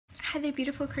Hi there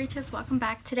beautiful creatures, welcome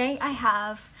back. Today I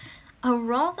have a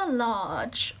rather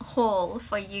large haul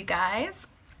for you guys.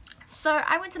 So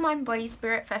I went to Mind Body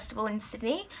Spirit Festival in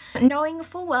Sydney, knowing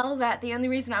full well that the only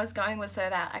reason I was going was so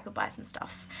that I could buy some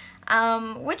stuff.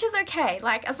 Which is okay,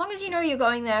 like as long as you know you're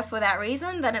going there for that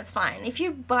reason, then it's fine. If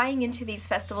you're buying into these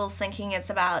festivals thinking it's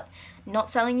about not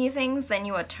selling you things, then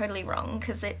you are totally wrong,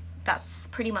 because that's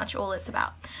pretty much all it's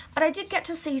about. But I did get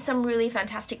to see some really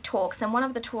fantastic talks, and one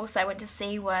of the talks I went to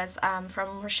see was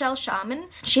from Rochelle Sharman.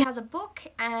 She has a book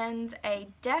and a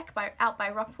deck out by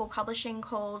Rockpool Publishing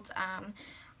called,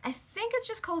 I think it's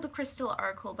just called The Crystal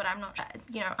Oracle, but I'm not sure.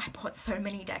 You know, I bought so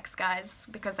many decks, guys,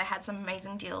 because they had some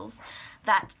amazing deals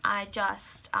that I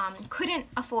just couldn't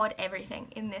afford everything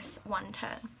in this one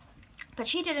turn. But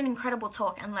she did an incredible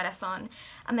talk and led us on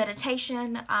a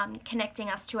meditation connecting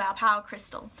us to our power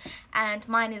crystal. And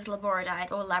mine is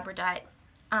labradorite or labradorite.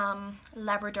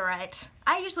 Labradorite.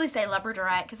 I usually say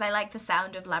labradorite because I like the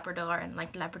sound of Labrador and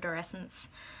like labradorescence.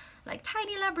 Like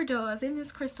tiny Labradors in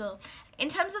this crystal. In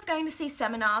terms of going to see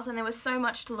seminars, and there was so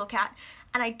much to look at,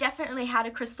 and I definitely had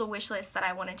a crystal wish list that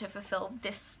I wanted to fulfill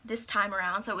this time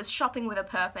around. So it was shopping with a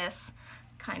purpose,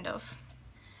 kind of.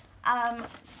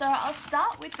 So I'll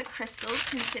start with the crystals,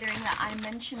 considering that I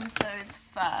mentioned those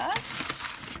first.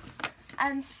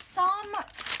 And some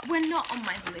were not on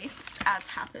my list, as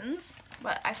happens,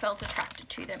 but I felt attracted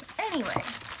to them anyway.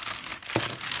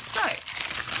 So,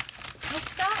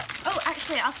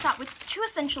 I'll start with two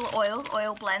essential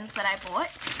oil blends that I bought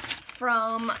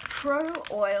from Pro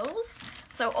Oils.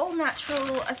 So all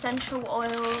natural essential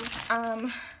oils.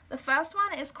 The first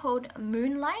one is called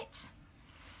Moonlight.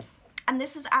 And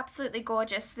this is absolutely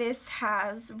gorgeous. This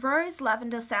has rose,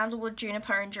 lavender, sandalwood,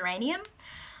 juniper, and geranium.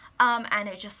 And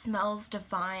it just smells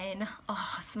divine.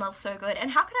 Oh, it smells so good.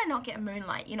 And how could I not get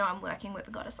Moonlight? You know, I'm working with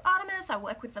the goddess Artemis. I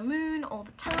work with the moon all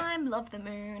the time. Love the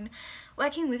moon.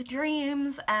 Working with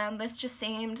dreams. And this just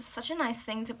seemed such a nice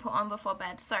thing to put on before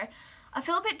bed. So I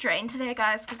feel a bit drained today,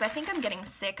 guys, because I think I'm getting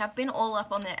sick. I've been all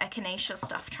up on the echinacea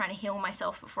stuff, trying to heal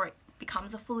myself before it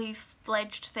becomes a fully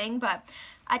fledged thing, but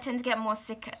I tend to get more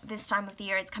sick this time of the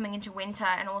year. It's coming into winter,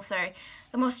 and also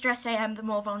the more stressed I am, the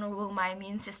more vulnerable my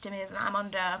immune system is, and I'm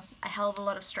under a hell of a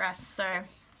lot of stress, so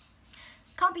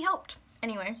can't be helped.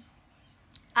 Anyway,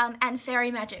 and Fairy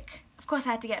Magic. Of course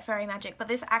I had to get Fairy Magic, but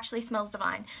this actually smells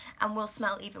divine and will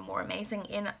smell even more amazing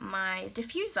in my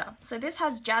diffuser. So this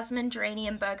has jasmine,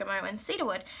 geranium, bergamot, and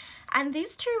cedarwood. And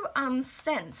these two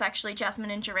scents, actually,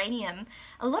 jasmine and geranium,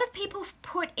 a lot of people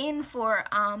put in for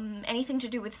anything to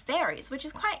do with fairies, which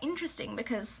is quite interesting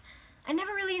because I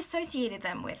never really associated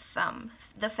them with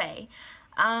the fae.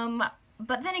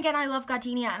 But then again, I love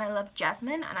gardenia and I love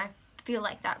jasmine, and I feel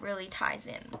like that really ties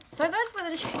in. So those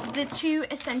were the two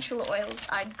essential oils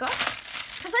I got,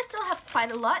 because I still have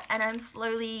quite a lot, and I'm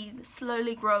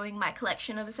slowly growing my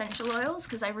collection of essential oils,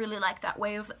 because I really like that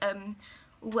way of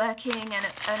working and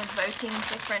evoking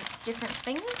different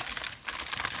things.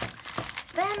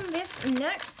 Then this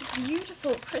next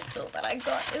beautiful crystal that I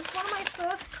got is one of my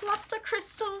first cluster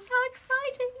crystals. How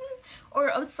exciting!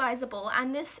 Or sizable,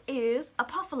 and this is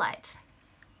apophyllite.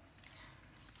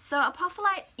 So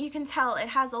apophyllite, you can tell it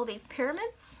has all these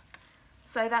pyramids,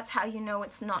 so that's how you know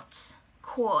it's not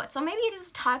quartz. Or maybe it is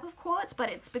a type of quartz, but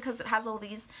it's because it has all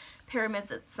these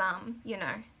pyramids, it's you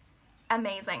know,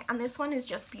 amazing. And this one is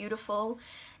just beautiful,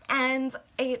 and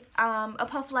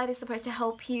apophyllite is supposed to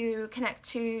help you connect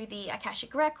to the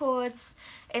Akashic records.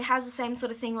 It has the same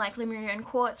sort of thing like Lemurian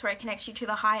quartz, where it connects you to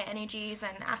the higher energies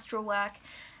and astral work.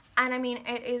 And I mean,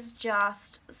 it is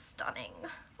just stunning.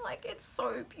 Like, it's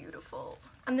so beautiful.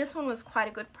 And this one was quite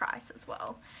a good price as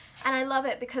well. And I love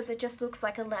it because it just looks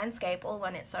like a landscape all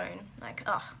on its own. Like,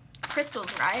 oh,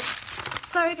 crystals, right?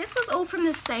 So this was all from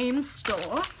the same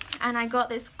store. And I got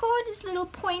this gorgeous little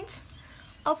point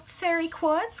of fairy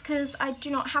quartz because I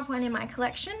do not have one in my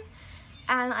collection.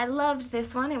 And I loved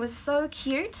this one. It was so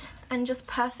cute and just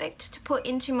perfect to put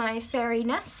into my fairy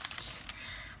nest.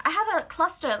 I have a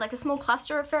cluster, like a small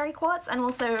cluster of fairy quartz, and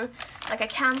also like a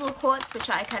candle quartz, which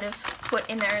I kind of put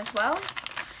in there as well.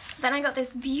 Then I got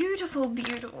this beautiful,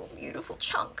 beautiful, beautiful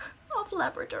chunk of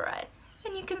labradorite,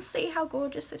 and you can see how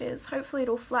gorgeous it is. Hopefully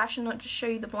it'll flash and not just show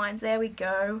you the blinds. There we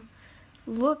go.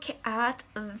 Look at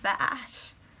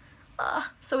that.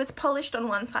 So it's polished on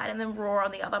one side and then raw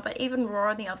on the other, but even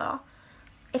raw on the other,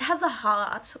 it has a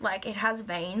heart, like it has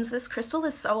veins. This crystal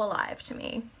is so alive to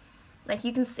me. Like,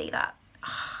 you can see that.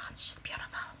 Oh, it's just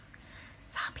beautiful.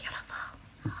 So beautiful.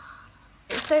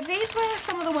 So these were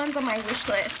some of the ones on my wish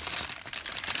list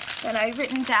that I've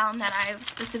written down that I've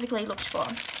specifically looked for.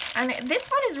 And this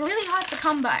one is really hard to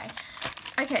come by.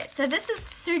 Okay, so this is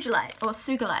sugilite or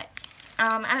sugalite.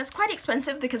 And it's quite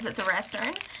expensive because it's a rare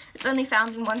stone. It's only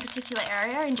found in one particular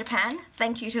area in Japan.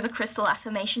 Thank you to the Crystal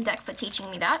Affirmation deck for teaching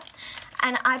me that.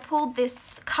 And I pulled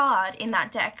this card in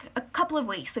that deck a couple of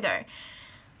weeks ago.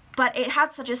 But it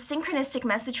had such a synchronistic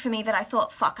message for me that I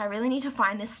thought, fuck, I really need to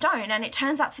find this stone. And it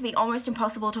turns out to be almost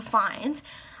impossible to find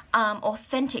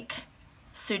authentic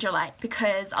sugilite,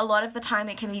 because a lot of the time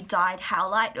it can be dyed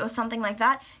howlite or something like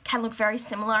that. Can look very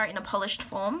similar in a polished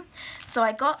form. So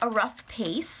I got a rough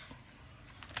piece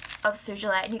of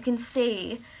sugilite, and you can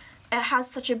see it has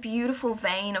such a beautiful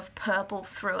vein of purple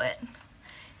through it.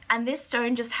 And this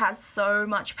stone just has so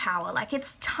much power. Like,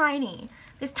 it's tiny.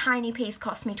 This tiny piece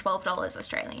cost me $12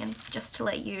 Australian, just to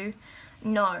let you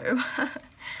know.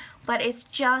 But it's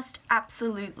just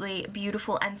absolutely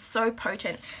beautiful and so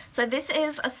potent. So this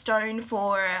is a stone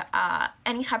for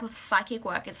any type of psychic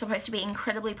work. It's supposed to be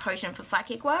incredibly potent for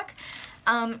psychic work.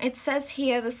 It says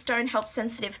here the stone helps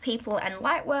sensitive people and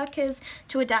light workers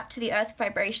to adapt to the earth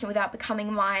vibration without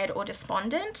becoming mired or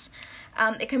despondent.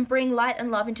 It can bring light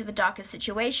and love into the darkest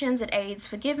situations. It aids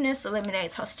forgiveness,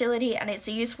 eliminates hostility, and it's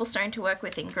a useful stone to work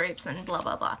with in groups and blah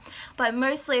blah blah. But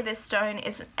mostly this stone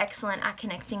is excellent at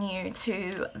connecting you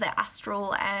to the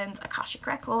astral and Akashic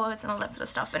records and all that sort of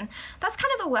stuff, and that's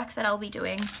kind of the work that I'll be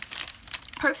doing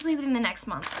hopefully within the next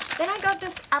month. Then I got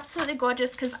this absolutely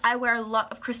gorgeous, because I wear a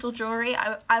lot of crystal jewelry.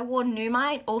 I wore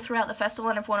Numite all throughout the festival,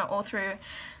 and I've worn it all through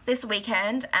this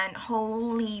weekend, and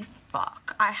holy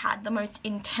fuck, I had the most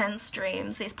intense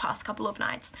dreams these past couple of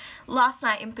nights. Last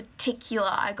night in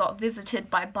particular, I got visited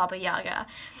by Baba Yaga.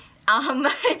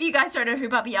 If you guys don't know who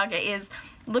Baba Yaga is,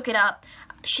 look it up.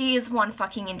 She is one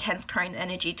fucking intense crone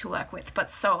energy to work with, but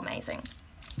so amazing.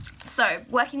 So,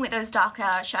 working with those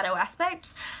darker shadow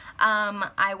aspects,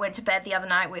 I went to bed the other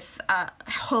night with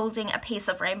holding a piece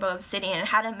of rainbow obsidian, and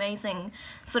had an amazing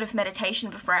sort of meditation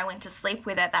before I went to sleep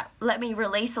with it that let me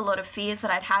release a lot of fears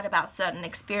that I'd had about certain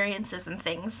experiences and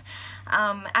things.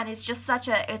 And it's just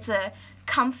it's a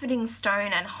comforting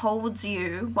stone and holds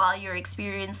you while you're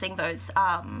experiencing those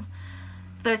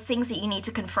things that you need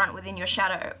to confront within your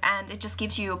shadow, and it just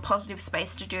gives you a positive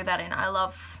space to do that in. I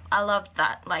loved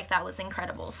that. Like, that was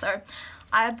incredible. So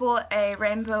I bought a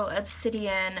rainbow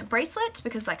obsidian bracelet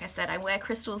because, like I said, I wear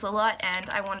crystals a lot, and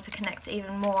I wanted to connect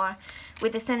even more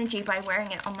with this energy by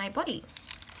wearing it on my body.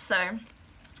 So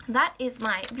that is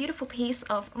my beautiful piece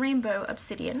of rainbow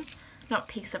obsidian. Not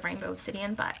piece of rainbow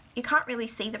obsidian, but you can't really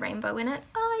see the rainbow in it.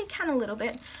 Oh, you can a little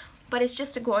bit. But it's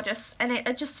just a gorgeous, and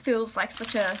it just feels like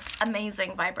such a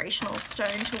amazing vibrational stone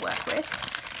to work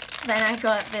with. Then I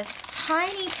got this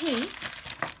tiny piece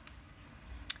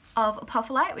of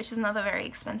apophyllite, which is another very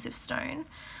expensive stone.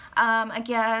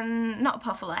 Again, not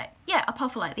apophyllite. Yeah,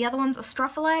 apophyllite. The other one's a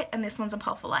strophyllite, and this one's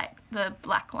apophyllite, the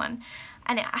black one.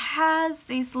 And it has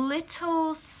these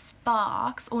little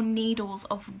sparks or needles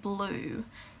of blue,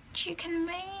 which you can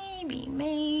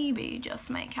maybe just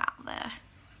make out there.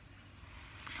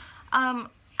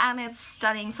 And it's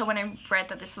stunning. So when I read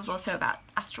that this was also about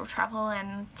astral travel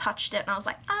and touched it, and I was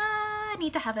like, I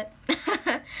need to have it.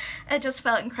 It just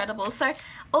felt incredible. So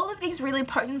all of these really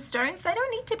potent stones, they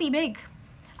don't need to be big.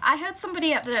 I heard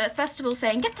somebody at the festival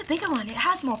saying, get the bigger one, it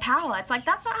has more power. It's like,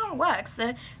 that's not how it works.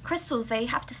 The crystals, they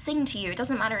have to sing to you. It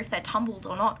doesn't matter if they're tumbled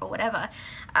or not or whatever.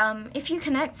 If you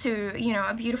connect to, you know,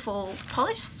 a beautiful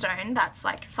polished stone that's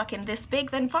like fucking this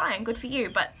big, then fine, good for you.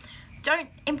 But don't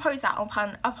impose that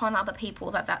upon other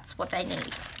people that that's what they need.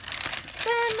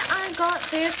 Then I got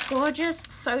this gorgeous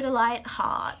sodalite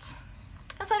heart,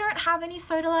 because I don't have any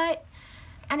sodalite,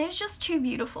 and it's just too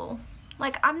beautiful.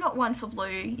 Like, I'm not one for blue,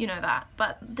 you know that,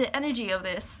 but the energy of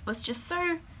this was just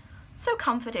so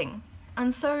comforting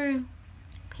and so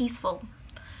peaceful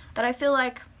that I feel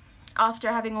like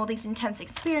after having all these intense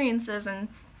experiences, and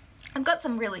I've got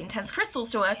some really intense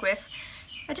crystals to work with,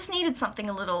 I just needed something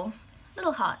a little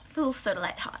heart, little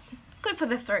sodalite heart. Good for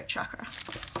the throat chakra.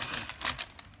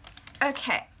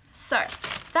 Okay, so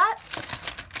that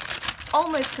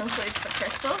almost concludes the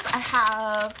crystals. I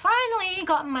have finally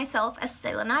gotten myself a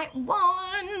selenite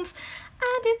wand,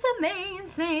 and it's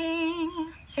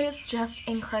amazing. It's just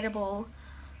incredible.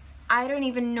 I don't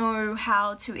even know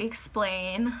how to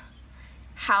explain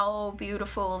how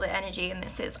beautiful the energy in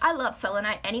this is. I love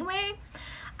selenite anyway.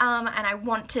 And I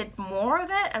wanted more of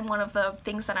it, and one of the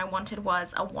things that I wanted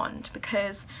was a wand,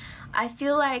 because I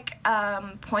feel like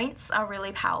points are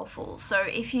really powerful. So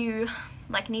if you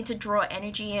like need to draw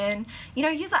energy in, you know,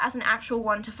 use that as an actual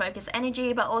wand to focus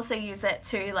energy, but also use it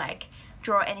to like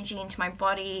draw energy into my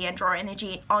body and draw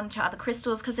energy onto other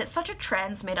crystals, because it's such a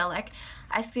transmitter. Like,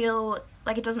 I feel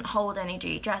like it doesn't hold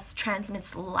energy, it just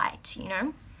transmits light, you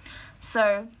know?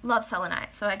 So love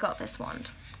selenite, so I got this wand.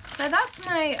 So that's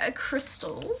my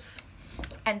crystals.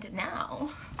 And now,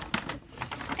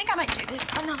 I think I might do this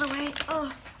another way.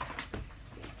 Oh.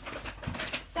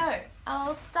 So,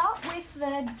 I'll start with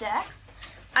the decks.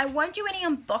 I won't do any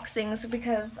unboxings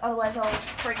because otherwise I'll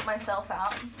freak myself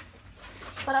out.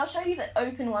 But I'll show you the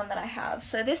open one that I have.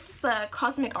 So this is the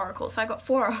Cosmic Oracle. So I got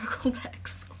 4 Oracle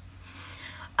decks.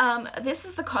 This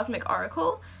is the Cosmic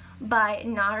Oracle by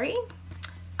Nari.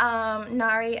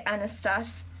 Nari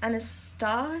Anastasia.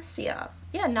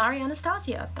 Yeah, Nari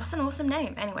Anastasia. That's an awesome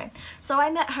name. Anyway, so I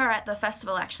met her at the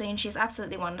festival actually, and she's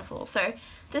absolutely wonderful. So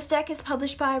this deck is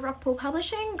published by Rockpool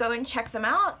Publishing. Go and check them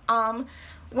out.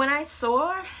 When I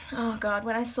saw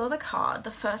the card,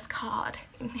 the first card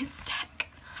in this deck,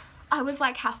 I was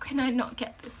like, how can I not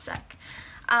get this deck?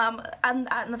 And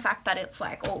the fact that it's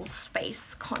like all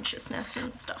space consciousness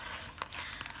and stuff.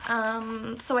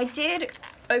 So I did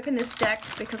open this deck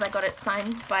because I got it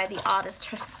signed by the artist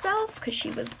herself because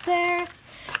she was there.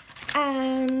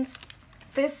 And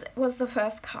this was the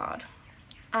first card.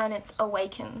 And it's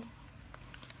Awaken.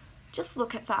 Just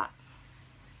look at that.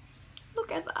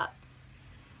 Look at that.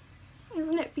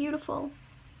 Isn't it beautiful?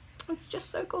 It's just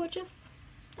so gorgeous.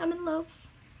 I'm in love.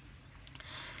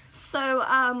 So,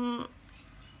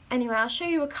 anyway, I'll show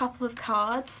you a couple of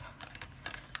cards.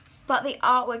 But the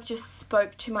artwork just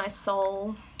spoke to my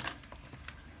soul.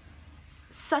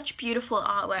 Such beautiful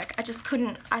artwork.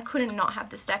 I couldn't not have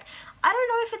this deck. I don't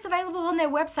know if it's available on their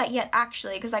website yet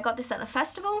actually, because I got this at the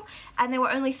festival and there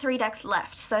were only 3 decks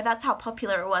left, so that's how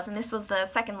popular it was, and this was the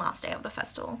second last day of the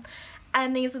festival.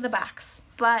 And these are the backs.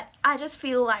 But I just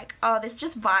feel like, oh, this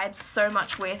just vibes so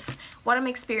much with what I'm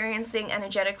experiencing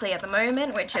energetically at the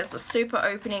moment, which is a super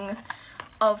opening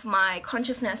of my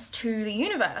consciousness to the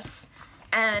universe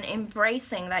and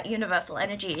embracing that universal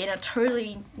energy in a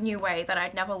totally new way that I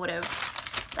never would have,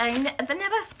 that I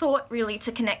never thought really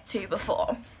to connect to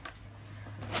before.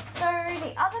 So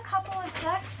the other couple of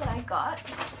decks that I got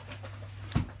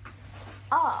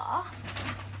are,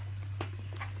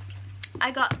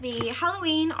 I got the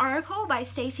Halloween Oracle by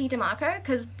Stacey DeMarco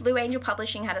because Blue Angel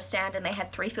Publishing had a stand and they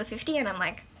had 3 for $50, and I'm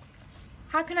like,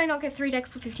 how can I not get 3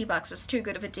 decks for $50? It's too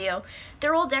good of a deal.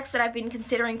 They're all decks that I've been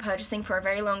considering purchasing for a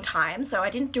very long time, so I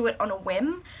didn't do it on a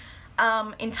whim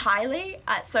entirely.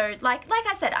 So like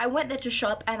I said, I went there to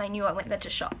shop and I knew I went there to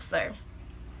shop, so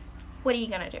what are you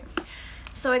gonna do?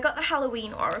 So I got the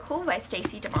Halloween Oracle by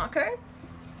Stacey DeMarco.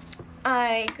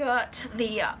 I got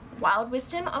the Wild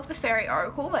Wisdom of the Fairy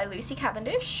Oracle by Lucy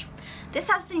Cavendish. This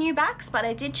has the new backs, but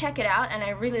I did check it out and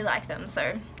I really like them,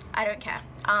 so I don't care.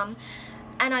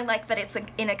 And I like that it's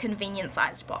in a convenient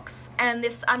sized box. And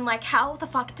this, I'm like, how the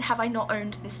fuck have I not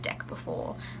owned this deck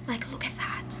before? Like, look at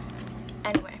that.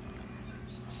 Anyway.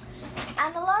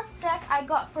 And the last deck I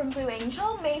got from Blue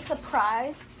Angel may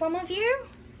surprise some of you,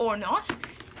 or not.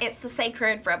 It's the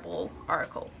Sacred Rebel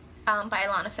Oracle by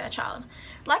Alana Fairchild.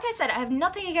 Like I said, I have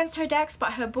nothing against her decks,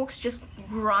 but her books just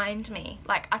grind me.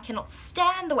 Like, I cannot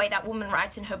stand the way that woman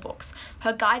writes in her books.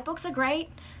 Her guidebooks are great,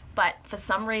 but for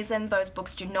some reason those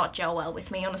books do not gel well with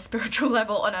me on a spiritual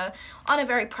level, on a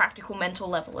very practical mental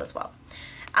level as well.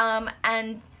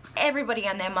 And everybody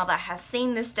and their mother has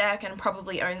seen this deck and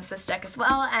probably owns this deck as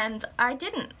well, and I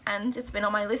didn't, and it's been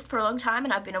on my list for a long time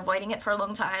and I've been avoiding it for a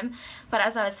long time, but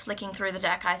as I was flicking through the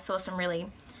deck I saw some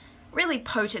really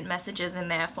potent messages in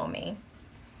there for me.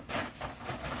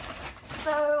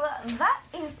 So that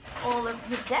is all of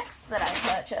the decks that I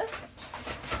purchased.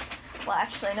 Well,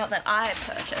 actually, not that I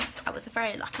purchased. I was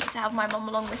very lucky to have my mum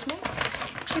along with me.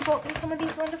 She bought me some of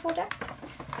these wonderful decks.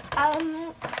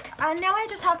 And now I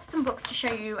just have some books to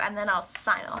show you and then I'll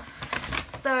sign off.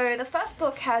 So the first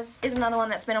book is another one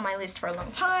that's been on my list for a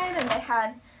long time, and they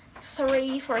had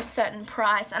 3 for a certain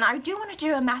price. And I do want to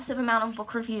do a massive amount of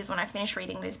book reviews when I finish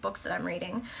reading these books that I'm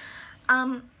reading.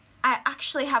 I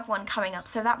actually have one coming up,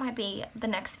 so that might be the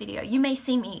next video. You may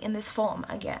see me in this form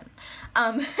again.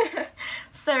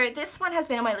 So this one has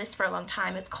been on my list for a long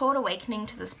time. It's called Awakening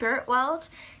to the Spirit World.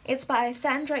 It's by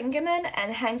Sandra Ingerman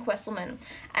and Hank Wesselman,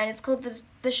 and it's called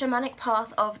the Shamanic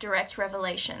Path of Direct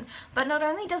Revelation. But not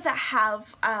only does it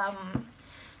have,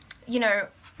 you know,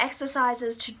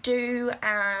 exercises to do,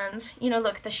 and, you know,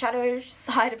 look, the shadow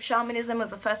side of shamanism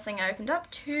was the first thing I opened up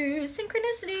to,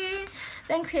 synchronicity,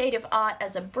 then creative art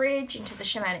as a bridge into the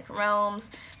shamanic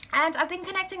realms. And I've been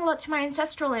connecting a lot to my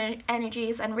ancestral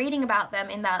energies and reading about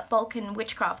them in that Balkan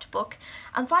witchcraft book.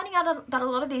 I'm finding out that a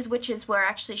lot of these witches were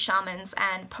actually shamans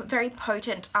and very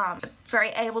potent, very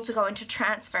able to go into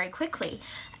trance very quickly.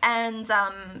 And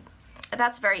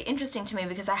that's very interesting to me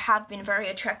because I have been very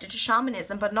attracted to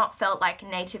shamanism but not felt like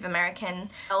Native American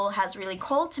has really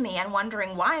called to me, and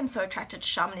wondering why I'm so attracted to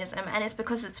shamanism, and it's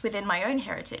because it's within my own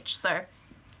heritage. So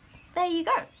there you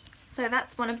go. So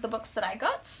that's one of the books that I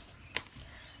got.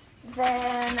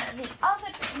 Then the other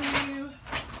two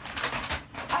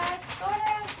are sort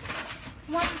of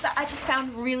ones that I just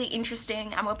found really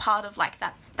interesting and were part of like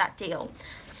that deal.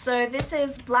 So this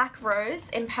is Black Rose,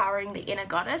 Empowering the Inner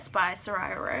Goddess by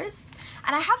Soraya Rose.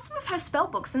 And I have some of her spell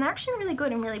books, and they're actually really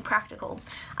good and really practical.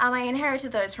 I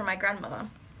inherited those from my grandmother.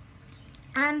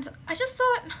 And I just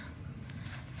thought,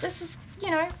 this is, you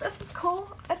know, this is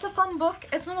cool. It's a fun book.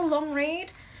 It's not a long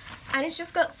read. And it's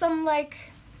just got some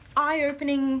like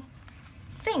eye-opening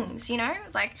things, you know,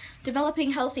 like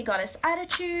developing healthy goddess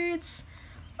attitudes,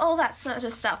 all that sort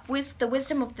of stuff. The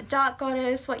wisdom of the dark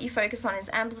goddess, what you focus on is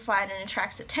amplified and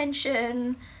attracts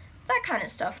attention, that kind of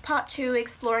stuff. Part 2,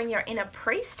 exploring your inner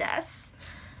priestess.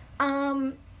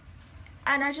 And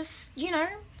I just, you know,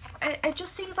 it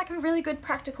just seems like a really good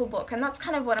practical book, and that's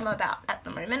kind of what I'm about at the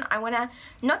moment. I want to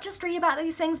not just read about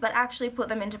these things, but actually put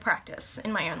them into practice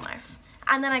in my own life.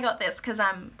 And then I got this because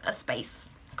I'm a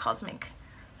space, cosmic,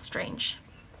 strange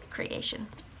creation.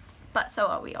 But so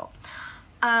are we all.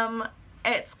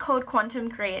 It's called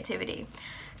Quantum Creativity,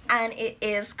 and it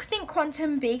is Think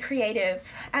Quantum, Be Creative.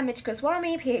 Amit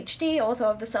Goswami, PhD, author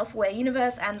of The Self-Aware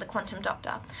Universe and The Quantum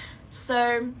Doctor.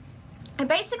 So it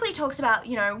basically talks about,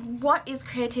 you know, what is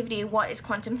creativity, what is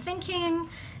quantum thinking.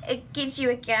 It gives you,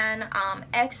 again,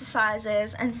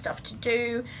 exercises and stuff to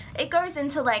do. It goes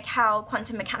into like how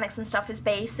quantum mechanics and stuff is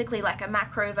basically like a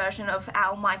macro version of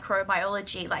our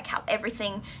microbiology, like how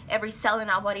everything, every cell in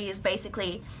our body is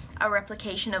basically a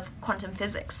replication of quantum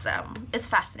physics. It's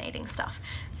fascinating stuff.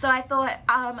 So I thought,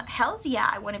 hells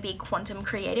yeah, I want to be quantum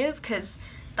creative, because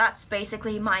that's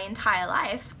basically my entire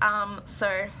life.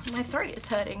 So my throat is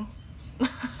hurting.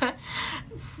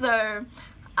 So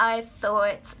I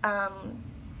thought,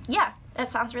 yeah, it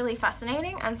sounds really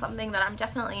fascinating and something that I'm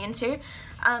definitely into.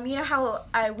 You know how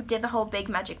I did the whole Big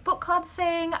Magic Book Club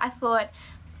thing? I thought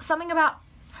something about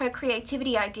her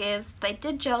creativity ideas, they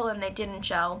did gel and they didn't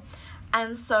gel.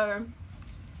 And so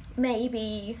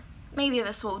maybe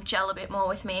this will gel a bit more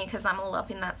with me, because I'm all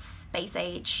up in that space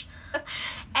age.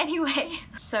 Anyway,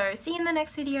 so see you in the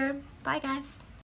next video. Bye guys.